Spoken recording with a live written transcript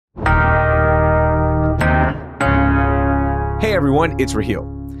Hey everyone, it's Raheel.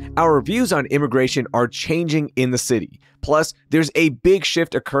 Our views on immigration are changing in the city. Plus, there's a big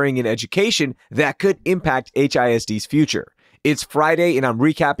shift occurring in education that could impact HISD's future. It's Friday, and I'm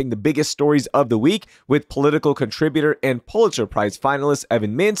recapping the biggest stories of the week with political contributor and Pulitzer Prize finalist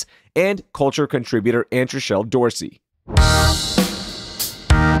Evan Mintz and culture contributor Antre'chelle Dorsey.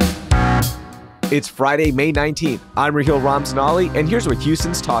 It's Friday, May 19th. I'm Raheel Ramzanali, and here's what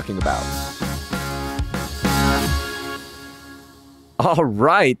Houston's talking about. All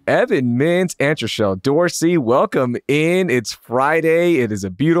right, Evan Mintz, Antre'chelle Dorsey, welcome in. It's Friday. It is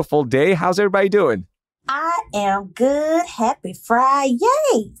a beautiful day. How's everybody doing? I am good. Happy Friday.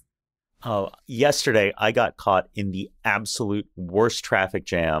 Yesterday, I got caught in the absolute worst traffic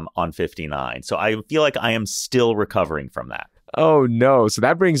jam on 59. So I feel like I am still recovering from that. Oh, no. So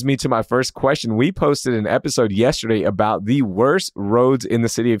that brings me to my first question. We posted an episode yesterday about the worst roads in the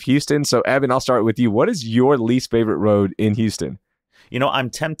city of Houston. So, Evan, I'll start with you. What is your least favorite road in Houston? You know, I'm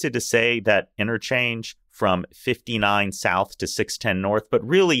tempted to say that interchange from 59 South to 610 North, but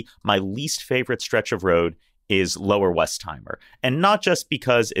really my least favorite stretch of road is Lower Westheimer. And not just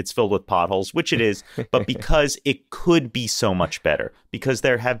because it's filled with potholes, which it is, but because it could be so much better, because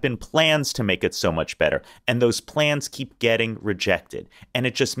there have been plans to make it so much better. And those plans keep getting rejected. And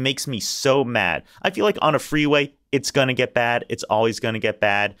it just makes me so mad. I feel like on a freeway, it's going to get bad. It's always going to get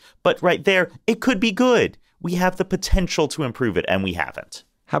bad. But right there, it could be good. We have the potential to improve it, and we haven't.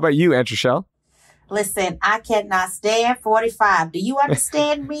 How about you, Antre'chelle? Listen, I cannot stand 45. Do you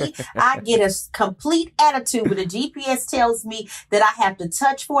understand me? I get a complete attitude when the GPS tells me that I have to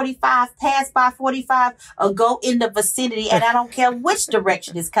touch 45, pass by 45, or go in the vicinity, and I don't care which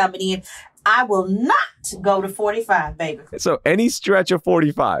direction it's coming in. I will not go to 45, baby. So any stretch of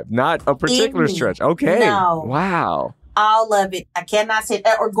 45, not a particular stretch. Okay. No. Wow. All of it. I cannot say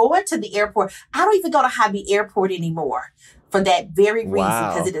that. Or going to the airport. I don't even go to Hobby Airport anymore for that very reason,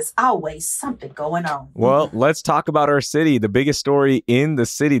 because it is always something going on. Well, let's talk about our city. The biggest story in the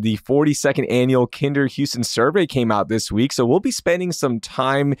city, the 42nd annual Kinder Houston survey came out this week. So we'll be spending some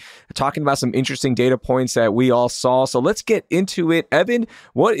time talking about some interesting data points that we all saw. So let's get into it. Evan,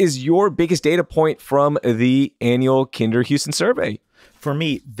 what is your biggest data point from the annual Kinder Houston survey? For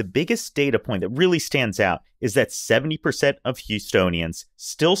me, the biggest data point that really stands out is that 70% of Houstonians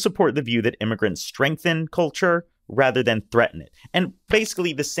still support the view that immigrants strengthen culture rather than threaten it. And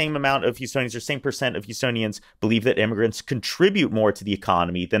basically the same amount of Houstonians, or same percent of Houstonians, believe that immigrants contribute more to the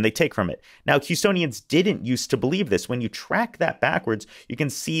economy than they take from it. Now, Houstonians didn't used to believe this. When you track that backwards, you can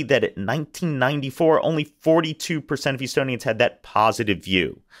see that at 1994, only 42% of Houstonians had that positive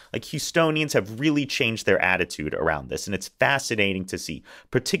view. Like, Houstonians have really changed their attitude around this. And it's fascinating to see,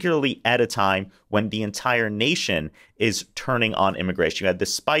 particularly at a time when the entire nation is turning on immigration. You had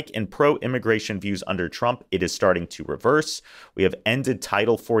this spike in pro-immigration views under Trump. It is starting to reverse. We have ended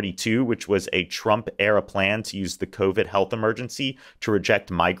Title 42, which was a Trump-era plan to use the COVID health emergency to reject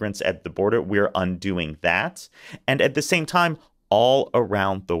migrants at the border. We're undoing that. And at the same time, all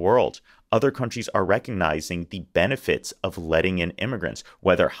around the world, other countries are recognizing the benefits of letting in immigrants,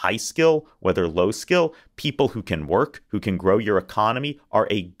 whether high skill, whether low skill. People who can work, who can grow your economy, are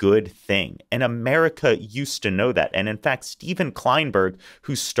a good thing. And America used to know that. And in fact, Stephen Kleinberg,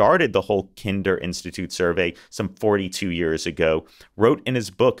 who started the whole Kinder Institute survey some 42 years ago, wrote in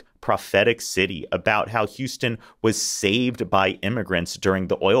his book, Prophetic City, about how Houston was saved by immigrants during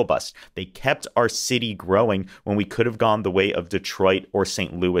the oil bust. They kept our city growing when we could have gone the way of Detroit or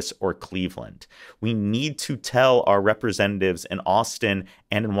St. Louis or Cleveland. We need to tell our representatives in Austin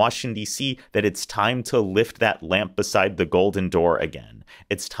and in Washington, D.C. that it's time to lift that lamp beside the golden door again.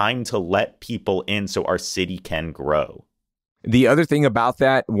 It's time to let people in so our city can grow. The other thing about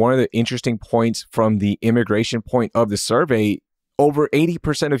that, one of the interesting points from the immigration point of the survey, over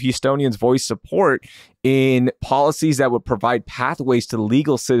 80% of Houstonians voiced support in policies that would provide pathways to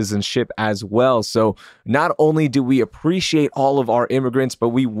legal citizenship as well. So not only do we appreciate all of our immigrants, but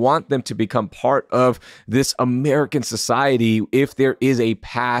we want them to become part of this American society if there is a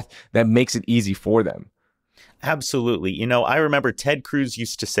path that makes it easy for them. Absolutely. You know, I remember Ted Cruz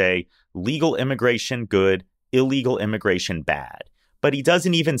used to say, legal immigration good, illegal immigration bad. But he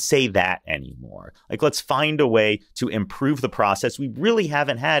doesn't even say that anymore. Like, let's find a way to improve the process. We really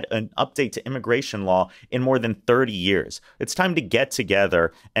haven't had an update to immigration law in more than 30 years. It's time to get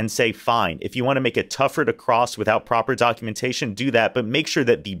together and say, fine, if you want to make it tougher to cross without proper documentation, do that. But make sure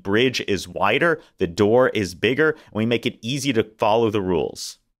that the bridge is wider, the door is bigger, and we make it easy to follow the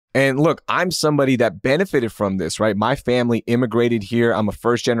rules. And look, I'm somebody that benefited from this, right? My family immigrated here. I'm a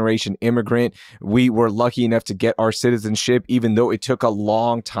first generation immigrant. We were lucky enough to get our citizenship, even though it took a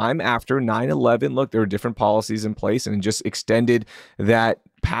long time after 9/11. Look, there were different policies in place and it just extended that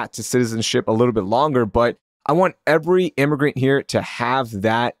path to citizenship a little bit longer. But I want every immigrant here to have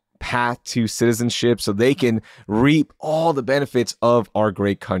that path to citizenship so they can reap all the benefits of our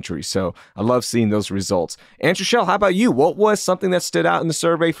great country. So I love seeing those results. Antre'chelle, how about you? What was something that stood out in the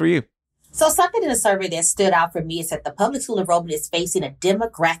survey for you? So something in the survey that stood out for me is that the public school enrollment is facing a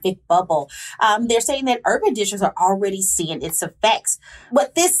demographic bubble. They're saying that urban districts are already seeing its effects.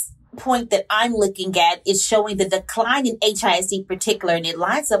 But this point that I'm looking at is showing the decline in HISD in particular, and it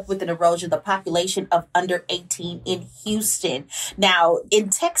lines up with an erosion of the population of under 18 in Houston. Now, in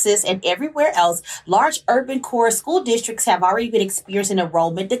Texas and everywhere else, large urban core school districts have already been experiencing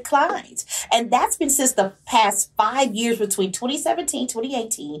enrollment declines. And that's been since the past 5 years between 2017,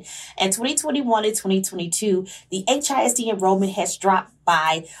 2018, and 2021 and 2022. The HISD enrollment has dropped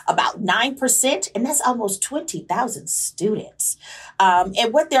by about 9%, and that's almost 20,000 students.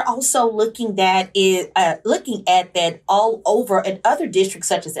 And what they're also looking at is that all over in other districts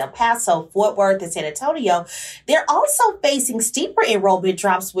such as El Paso, Fort Worth, and San Antonio, they're also facing steeper enrollment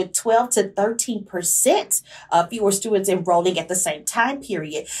drops with 12 to 13% fewer students enrolling at the same time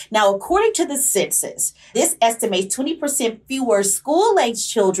period. Now, according to the census, this estimates 20% fewer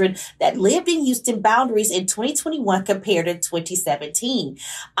school-age children that lived in Houston boundaries in 2021 compared to 2017.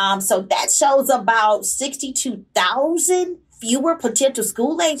 So that shows about 62,000 fewer potential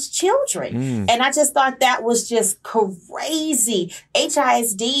school-age children. And I just thought that was just crazy.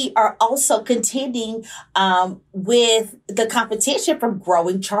 HISD are also contending with the competition from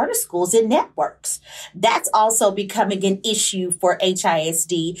growing charter schools and networks. That's also becoming an issue for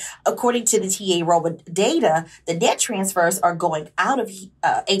HISD. According to the TA enrollment data, the net transfers are going out of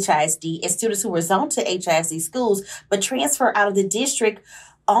HISD and students who were zoned to HISD schools, but transfer out of the district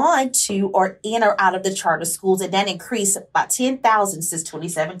on to or in or out of the charter schools, and that increased about 10,000 since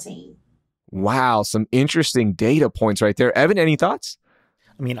 2017. Wow, some interesting data points right there. Evan, any thoughts?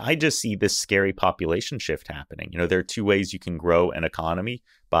 I mean, I just see this scary population shift happening. There are two ways you can grow an economy: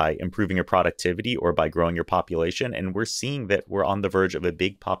 by improving your productivity or by growing your population. And we're seeing that we're on the verge of a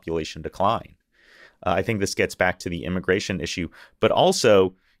big population decline. I think this gets back to the immigration issue, but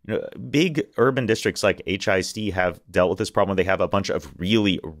also big urban districts like HISD have dealt with this problem. They have a bunch of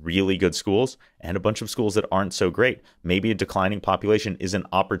really, really good schools and a bunch of schools that aren't so great. Maybe a declining population is an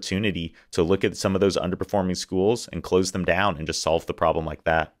opportunity to look at some of those underperforming schools and close them down and just solve the problem like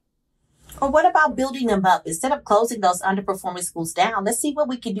that. Or what about building them up? Instead of closing those underperforming schools down, let's see what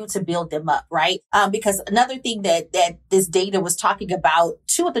we can do to build them up, right? Because another thing that this data was talking about,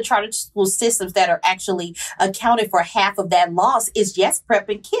 two of the charter school systems that are actually accounted for half of that loss is Yes Prep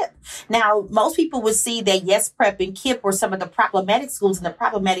and KIPP. Now, most people would see that Yes Prep and KIPP were some of the problematic schools in the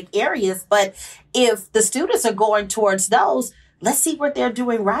problematic areas, but if the students are going towards those, let's see what they're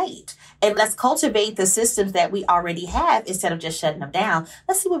doing right. And let's cultivate the systems that we already have instead of just shutting them down.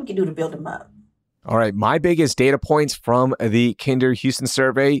 Let's see what we can do to build them up. All right, my biggest data points from the Kinder Houston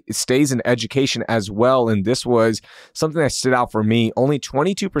survey, it stays in education as well. And this was something that stood out for me. Only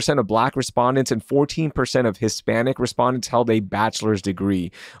 22% of Black respondents and 14% of Hispanic respondents held a bachelor's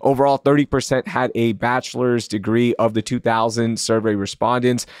degree. Overall, 30% had a bachelor's degree of the 2,000 survey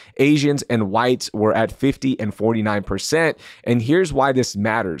respondents. Asians and whites were at 50 and 49%. And here's why this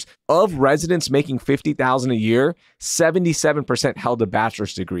matters. Of residents making $50,000 a year, 77% held a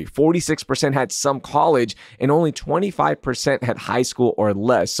bachelor's degree. 46% had some college, and only 25% had high school or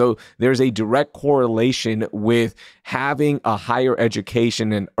less. So there's a direct correlation with having a higher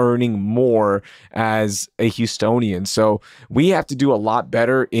education and earning more as a Houstonian. So we have to do a lot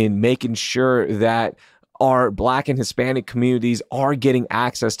better in making sure that our Black and Hispanic communities are getting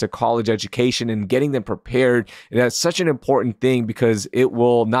access to college education and getting them prepared. That's such an important thing because it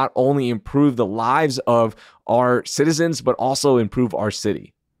will not only improve the lives of our citizens, but also improve our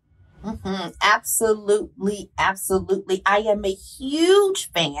city. Absolutely. Absolutely. I am a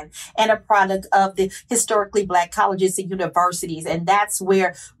huge fan and a product of the historically Black colleges and universities. And that's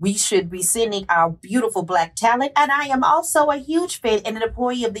where we should be sending our beautiful Black talent. And I am also a huge fan and an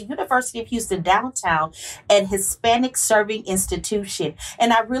employee of the University of Houston Downtown and Hispanic Serving Institution.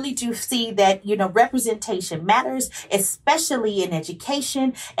 And I really do see that, representation matters, especially in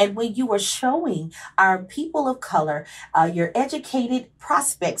education. And when you are showing our people of color, your educated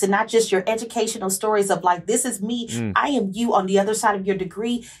prospects, and not just your educational stories of like, this is me, I am you on the other side of your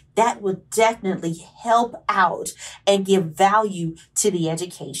degree, that would definitely help out and give value to the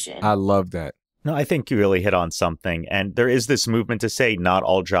education. I love that. No, I think you really hit on something. And there is this movement to say not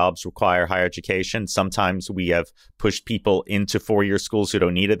all jobs require higher education. Sometimes we have pushed people into four-year schools who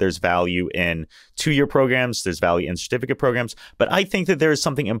don't need it. There's value in two-year programs. There's value in certificate programs. But I think that there is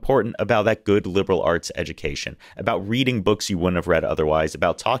something important about that good liberal arts education, about reading books you wouldn't have read otherwise,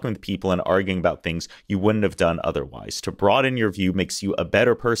 about talking with people and arguing about things you wouldn't have done otherwise. To broaden your view makes you a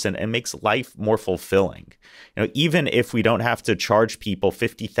better person and makes life more fulfilling. Even if we don't have to charge people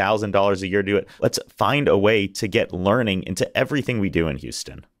 $50,000 a year to do it, let's find a way to get learning into everything we do in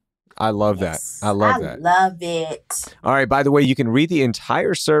Houston. I love that. I love that. I love it. All right. By the way, you can read the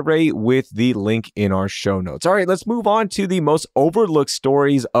entire survey with the link in our show notes. All right. Let's move on to the most overlooked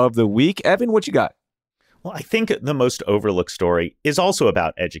stories of the week. Evan, what you got? Well, I think the most overlooked story is also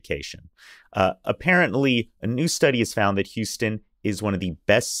about education. Apparently, a new study has found that Houston is one of the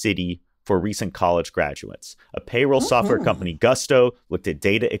best cities for recent college graduates. A payroll software company, Gusto, looked at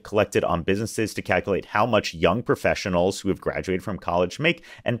data it collected on businesses to calculate how much young professionals who have graduated from college make,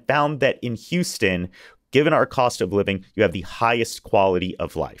 and found that in Houston, given our cost of living, you have the highest quality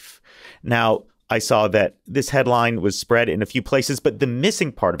of life. Now, I saw that this headline was spread in a few places, but the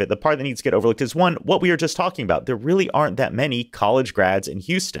missing part of it, the part that needs to get overlooked, is one, what we were just talking about. There really aren't that many college grads in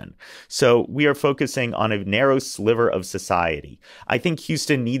Houston. So we are focusing on a narrow sliver of society. I think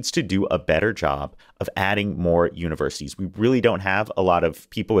Houston needs to do a better job of adding more universities. We really don't have a lot of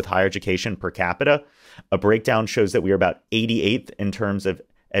people with higher education per capita. A breakdown shows that we are about 88th in terms of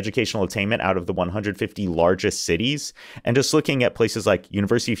educational attainment out of the 150 largest cities. And just looking at places like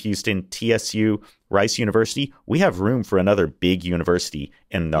University of Houston, TSU, Rice University, we have room for another big university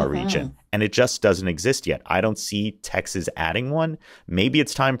in our region. And it just doesn't exist yet. I don't see Texas adding one. Maybe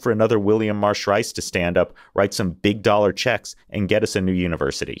it's time for another William Marsh Rice to stand up, write some big dollar checks, and get us a new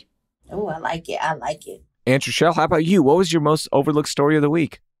university. Oh, I like it. I like it. Antre'chelle, how about you? What was your most overlooked story of the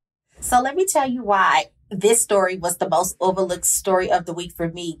week? So let me tell you why this story was the most overlooked story of the week for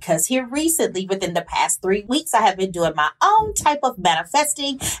me, because here recently, within the past 3 weeks, I have been doing my own type of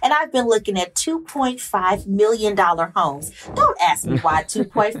manifesting, and I've been looking at $2.5 million homes. Don't ask me why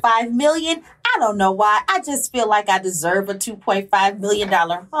 $2.5 million. I don't know why. I just feel like I deserve a $2.5 million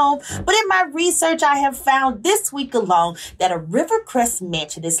home. But in my research, I have found this week alone that a Rivercrest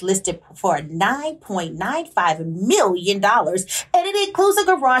mansion is listed for $9.95 million. And it includes a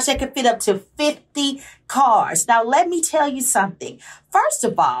garage that can fit up to 50 cars. Now, let me tell you something. First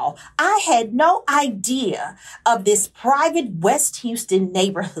of all, I had no idea of this private West Houston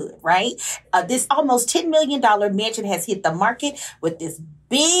neighborhood, right? This almost $10 million mansion has hit the market with this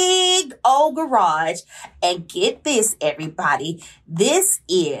big old garage. And get this, everybody. This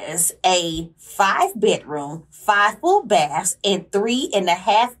is a 5-bedroom, 5 full baths, and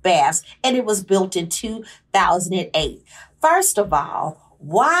 3.5 baths. And it was built in 2008. First of all,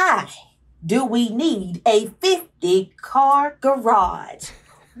 why do we need a 50-car garage?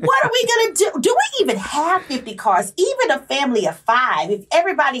 What are we going to do? Do we even have 50 cars? Even a family of 5, if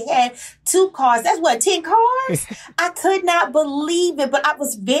everybody had 2 cars, that's what, 10 cars? I could not believe it, but I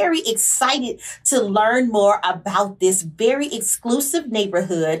was very excited to learn more about this very exclusive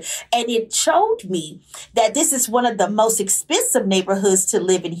neighborhood. And it showed me that this is one of the most expensive neighborhoods to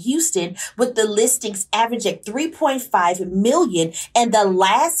live in Houston, with the listings average at $3.5 million. And the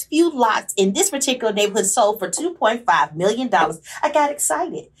last few lots in this particular neighborhood sold for $2.5 million. I got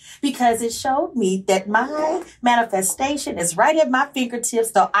excited, because it showed me that my manifestation is right at my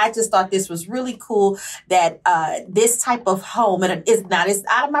fingertips. So I just thought this was really cool that this type of home, and it's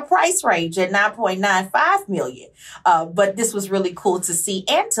out of my price range at $9.95 million. But this was really cool to see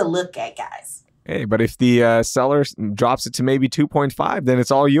and to look at, guys. Hey, but if the seller drops it to maybe 2.5, then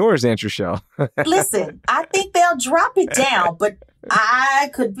it's all yours, Antre'chelle. Listen, I think they'll drop it down, but I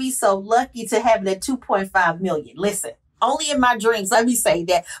could be so lucky to have it at 2.5 million. Listen. Only in my dreams, let me say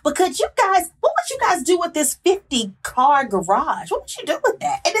that. But what would you guys do with this 50-car garage? What would you do with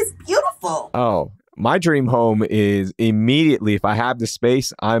that? It is beautiful. Oh, my dream home is immediately, if I have the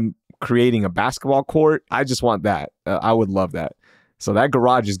space, I'm creating a basketball court. I just want that. I would love that. So that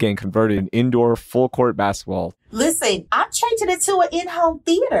garage is getting converted in indoor full court basketball. Listen, I'm changing it to an in-home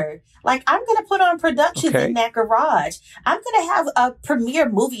theater. Like, I'm going to put on productions in that garage. I'm going to have a premiere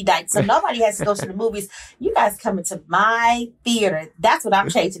movie night, so nobody has to go to the movies. You guys come into my theater. That's what I'm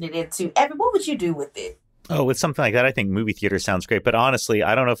changing it into. Evan, what would you do with it? Oh, with something like that, I think movie theater sounds great. But honestly,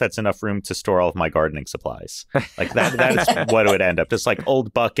 I don't know if that's enough room to store all of my gardening supplies. Like that is what it would end up. Just like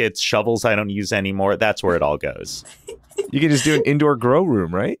old buckets, shovels I don't use anymore. That's where it all goes. You can just do an indoor grow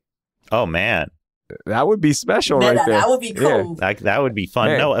room, right? Oh, man. That would be special right there. That would be cool. Yeah, that would be fun.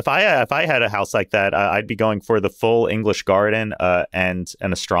 Man. No, if I had a house like that, I'd be going for the full English garden and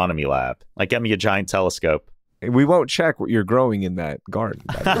an astronomy lab. Like, get me a giant telescope. We won't check what you're growing in that garden.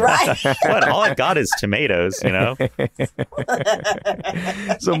 Right. What? All I've got is tomatoes, you know?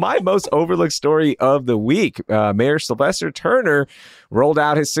 So my most overlooked story of the week, Mayor Sylvester Turner rolled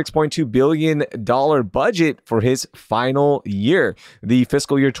out his $6.2 billion budget for his final year. The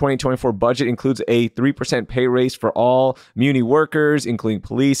fiscal year 2024 budget includes a 3% pay raise for all muni workers, including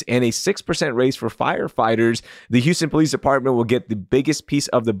police, and a 6% raise for firefighters. The Houston Police Department will get the biggest piece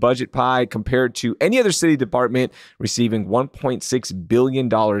of the budget pie compared to any other city department, receiving $1.6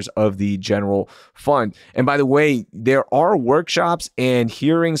 billion of the general fund. And by the way, there are workshops and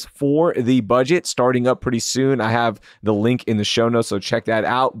hearings for the budget starting up pretty soon. I have the link in the show notes, so check that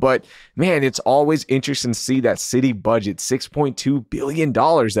out. But man, it's always interesting to see that city budget, $6.2 billion,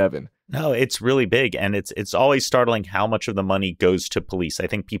 Evan. No, it's really big. And it's always startling how much of the money goes to police. I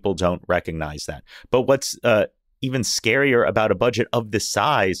think people don't recognize that. But what's even scarier about a budget of this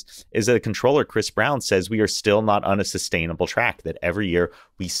size is that the controller, Chris Brown, says we are still not on a sustainable track, that every year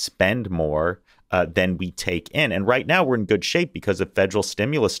we spend more than we take in. And right now we're in good shape because of federal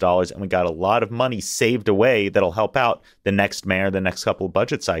stimulus dollars, and we got a lot of money saved away that'll help out the next mayor, the next couple of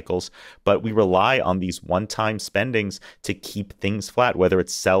budget cycles. But we rely on these one-time spendings to keep things flat, whether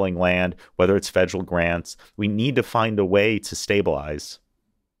it's selling land, whether it's federal grants. We need to find a way to stabilize.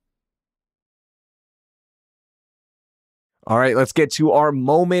 All right, let's get to our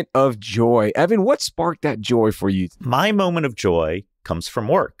moment of joy. Evan, what sparked that joy for you? My moment of joy comes from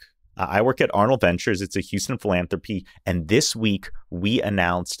work. I work at Arnold Ventures. It's a Houston philanthropy. And this week, we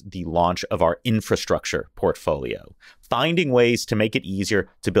announced the launch of our infrastructure portfolio, finding ways to make it easier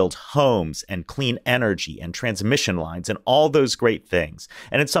to build homes and clean energy and transmission lines and all those great things.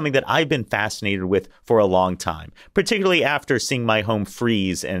 And it's something that I've been fascinated with for a long time, particularly after seeing my home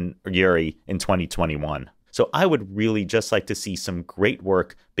freeze in Uri in 2021. So I would really just like to see some great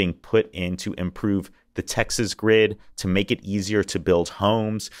work being put in to improve the Texas grid, to make it easier to build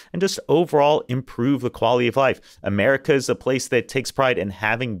homes, and just overall improve the quality of life. America is a place that takes pride in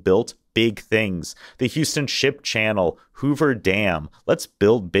having built big things. The Houston Ship Channel, Hoover Dam. Let's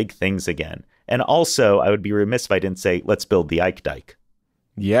build big things again. And also, I would be remiss if I didn't say, let's build the Ike Dike.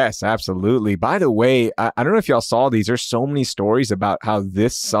 Yes, absolutely. By the way, I don't know if y'all saw these. There's so many stories about how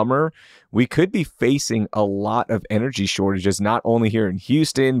this summer we could be facing a lot of energy shortages, not only here in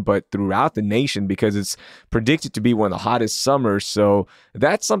Houston, but throughout the nation, because it's predicted to be one of the hottest summers. So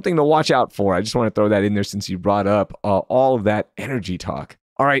that's something to watch out for. I just want to throw that in there since you brought up all of that energy talk.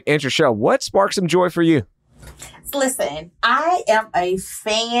 All right, Antre'chelle, what sparked some joy for you? Listen, I am a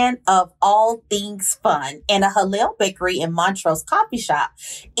fan of all things fun, and a Raheel bakery in Montrose coffee shop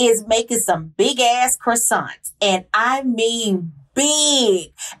is making some big ass croissants, and I mean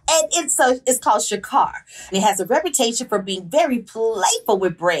big. And it's called Shakar. And it has a reputation for being very playful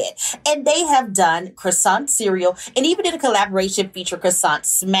with bread. And they have done croissant cereal and even did a collaboration feature croissant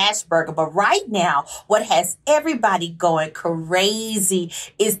smash burger. But right now, what has everybody going crazy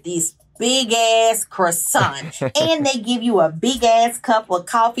is these big ass croissant, and they give you a big ass cup of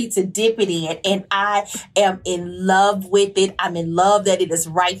coffee to dip it in, and I am in love with it. I'm in love that it is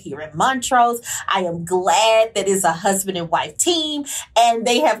right here in Montrose. I am glad that it's a husband and wife team, and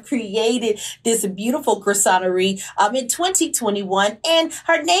they have created this beautiful croissanterie in 2021, and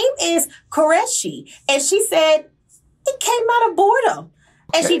her name is Qureshi, and she said it came out of boredom.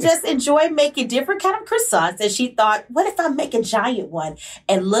 And she just enjoyed making different kind of croissants. And she thought, what if I make a giant one?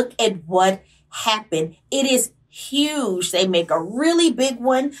 And look at what happened. It is huge. They make a really big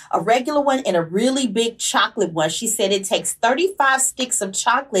one, a regular one, and a really big chocolate one. She said it takes 35 sticks of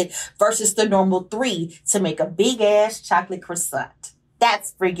chocolate versus the normal 3 to make a big ass chocolate croissant.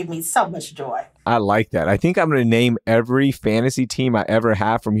 That's bringing me so much joy. I like that. I think I'm going to name every fantasy team I ever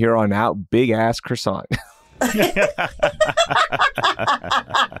have from here on out Big Ass Croissant.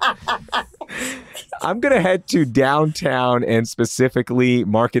 I'm going to head to downtown and specifically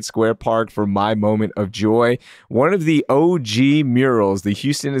Market Square Park for my moment of joy. One of the OG murals, the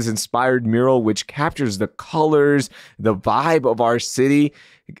Houston is Inspired mural, which captures the colors, the vibe of our city,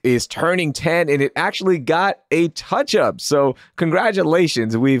 is turning 10, and it actually got a touch-up. So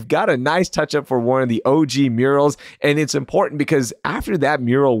congratulations. We've got a nice touch-up for one of the OG murals, and it's important because after that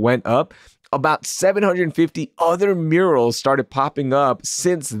mural went up, about 750 other murals started popping up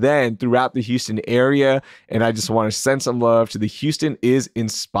since then throughout the Houston area. And I just want to send some love to the Houston is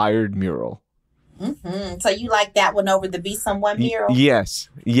Inspired mural. Mm-hmm. So you like that one over the Be Someone mural? Yes,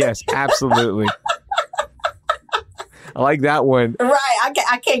 absolutely. I like that one. Right.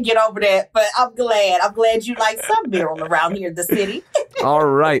 I can't get over that, but I'm glad. I'm glad you like some mural around here in the city. All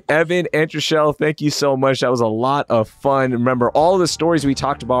right. Evan, Antre'chelle, thank you so much. That was a lot of fun. Remember, all the stories we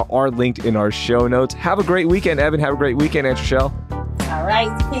talked about are linked in our show notes. Have a great weekend, Evan. Have a great weekend, Antre'chelle. All right.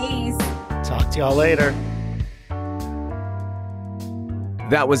 Peace. Talk to y'all later.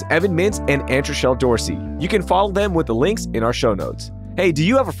 That was Evan Mintz and Antre'chelle Dorsey. You can follow them with the links in our show notes. Hey, do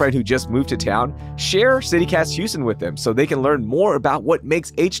you have a friend who just moved to town? Share CityCast Houston with them so they can learn more about what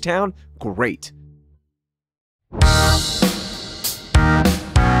makes H-Town great.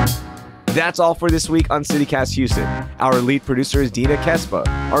 That's all for this week on CityCast Houston. Our lead producer is Dina Kespa.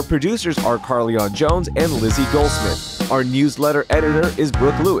 Our producers are Carleon Jones and Lizzie Goldsmith. Our newsletter editor is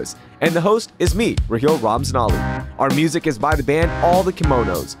Brooke Lewis. And the host is me, Raheel Ramzanali. Our music is by the band All the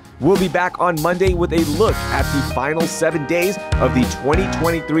Kimonos. We'll be back on Monday with a look at the final 7 days of the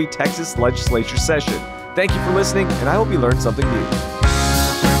 2023 Texas legislature session. Thank you for listening, and I hope you learned something new.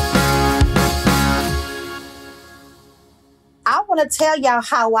 I want to tell y'all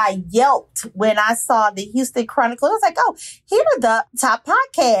how I yelped when I saw the Houston Chronicle. I was like, oh, here are the top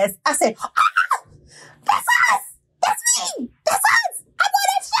podcasts. I said, ah, that's us. That's me. That's us. I'm on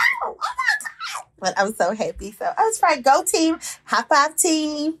that show. Oh, my God. But I'm so happy. So I was right. Go team. High five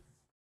team.